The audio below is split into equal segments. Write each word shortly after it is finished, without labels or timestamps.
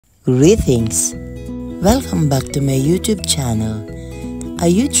Greetings! Welcome back to my YouTube channel. A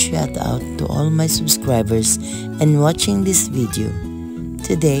huge shout out to all my subscribers and watching this video.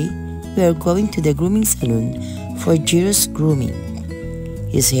 Today, we are going to the grooming salon for Jiro's grooming.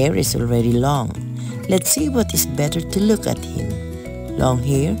 His hair is already long. Let's see what is better to look at him, long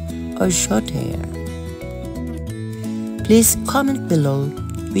hair or short hair. Please comment below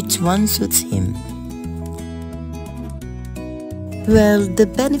which one suits him. Well, the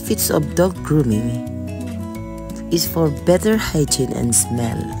benefits of dog grooming is for better hygiene and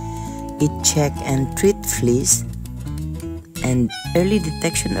smell. It check and treat fleas, and early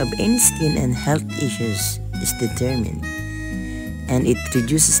detection of any skin and health issues is determined. And it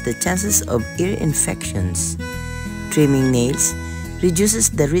reduces the chances of ear infections. Trimming nails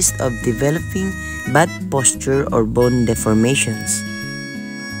reduces the risk of developing bad posture or bone deformations.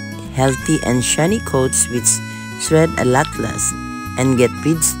 Healthy and shiny coats which shred a lot less and get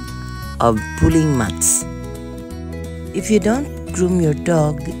rid of pulling mats. If you don't groom your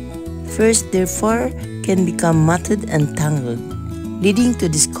dog, first their fur can become matted and tangled, leading to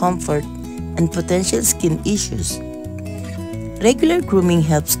discomfort and potential skin issues. Regular grooming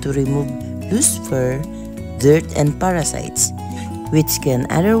helps to remove loose fur, dirt, and parasites, which can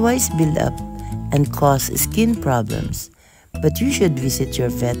otherwise build up and cause skin problems. But you should visit your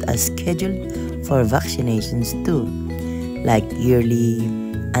vet as scheduled for vaccinations too, like yearly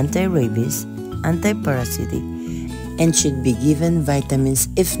anti-rabies, anti-parasitic, and should be given vitamins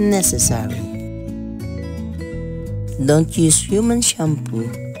if necessary. Don't use human shampoo.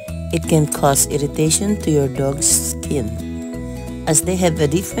 It can cause irritation to your dog's skin, as they have a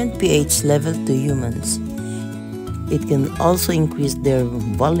different pH level to humans. It can also increase their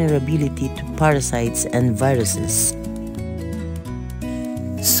vulnerability to parasites and viruses.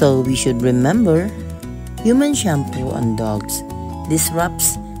 So we should remember, human shampoo on dogs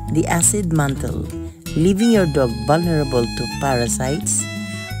disrupts the acid mantle, leaving your dog vulnerable to parasites,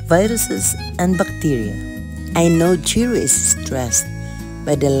 viruses, and bacteria. I know Jiro is stressed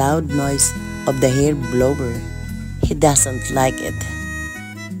by the loud noise of the hair blower. He doesn't like it.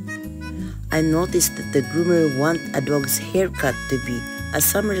 I noticed that the groomer wants a dog's haircut to be a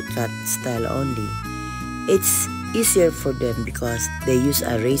summer cut style only. It's easier for them because they use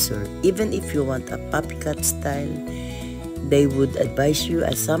a razor. Even if you want a puppy cut style, they would advise you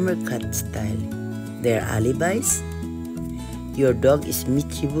a summer cut style. Their alibis: your dog is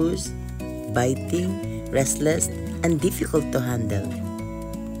mischievous, biting, restless, and difficult to handle.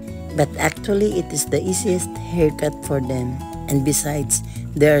 But actually, it is the easiest haircut for them. And besides,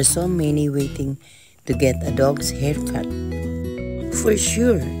 there are so many waiting to get a dog's haircut. For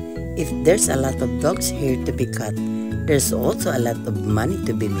sure, if there's a lot of dog's hair to be cut, there's also a lot of money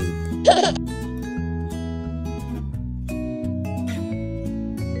to be made.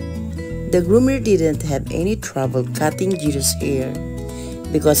 The groomer didn't have any trouble cutting Jiro's hair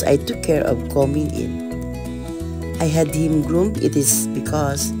because I took care of combing it. I had him groomed. It is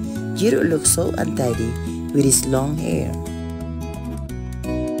because Jiro looks so untidy with his long hair.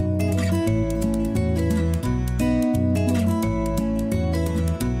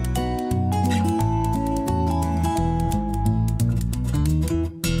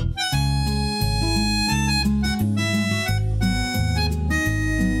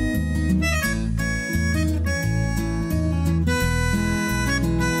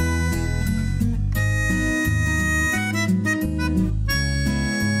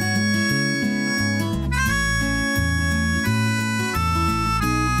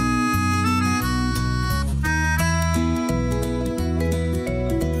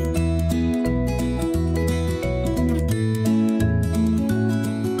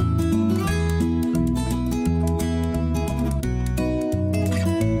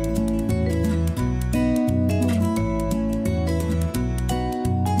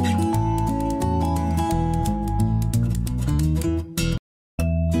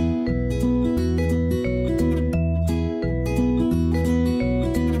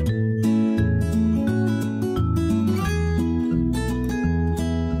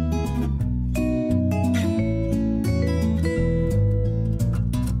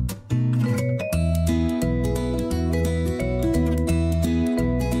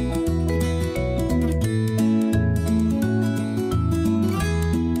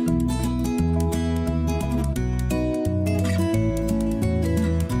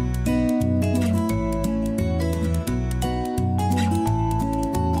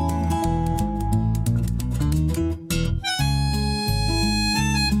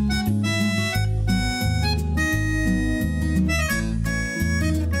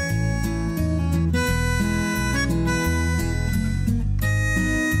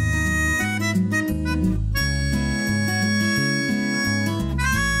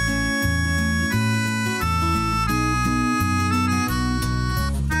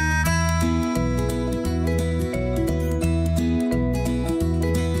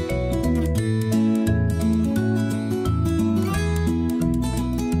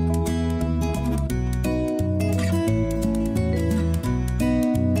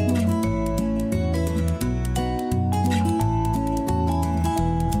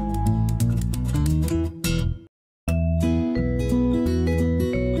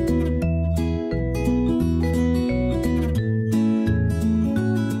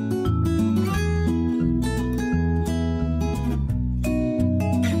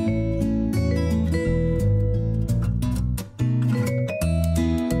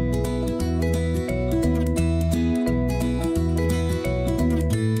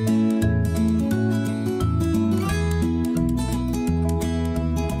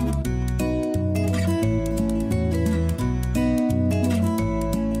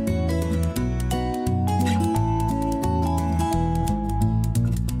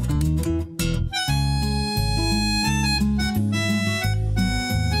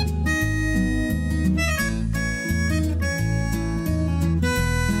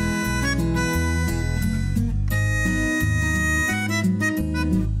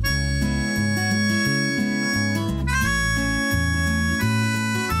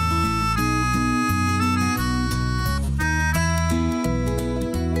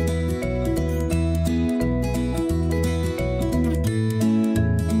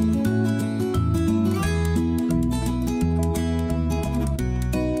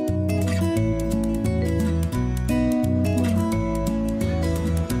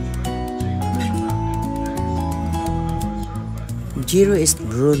 Jiro is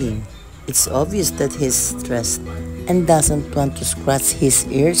drooling. It's obvious that he's stressed and doesn't want to scratch his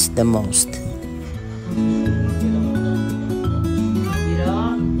ears the most.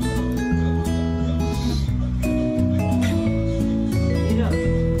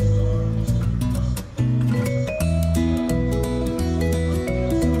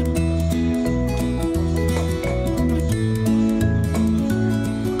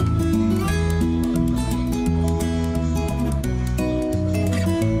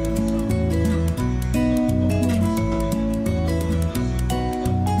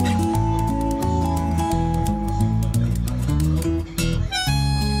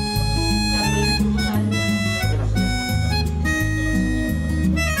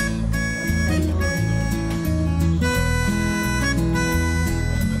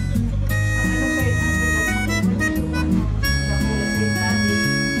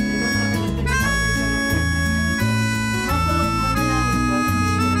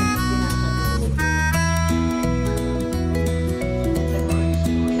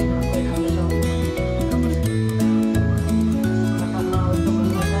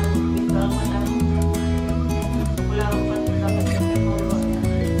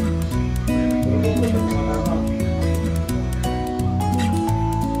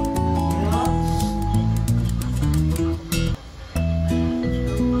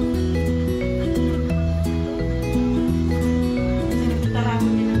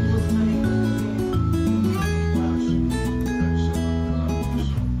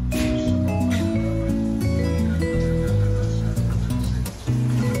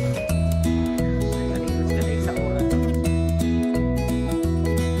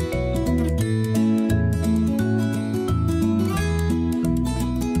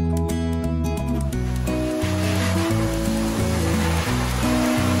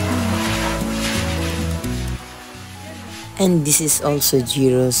 And this is also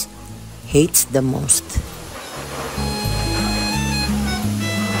Jiro's hates the most.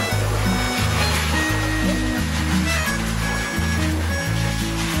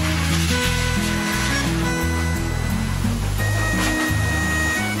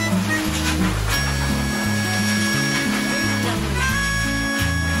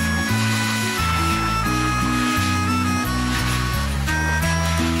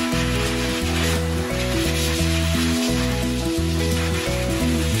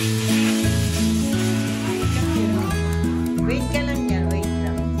 Wait ka lang dyan, wait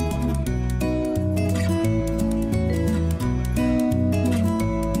lang.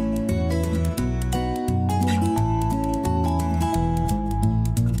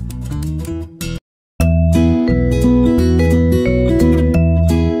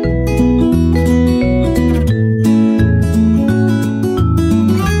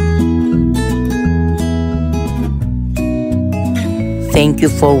 Thank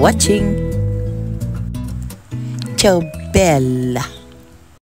you for watching. Ciao Bella.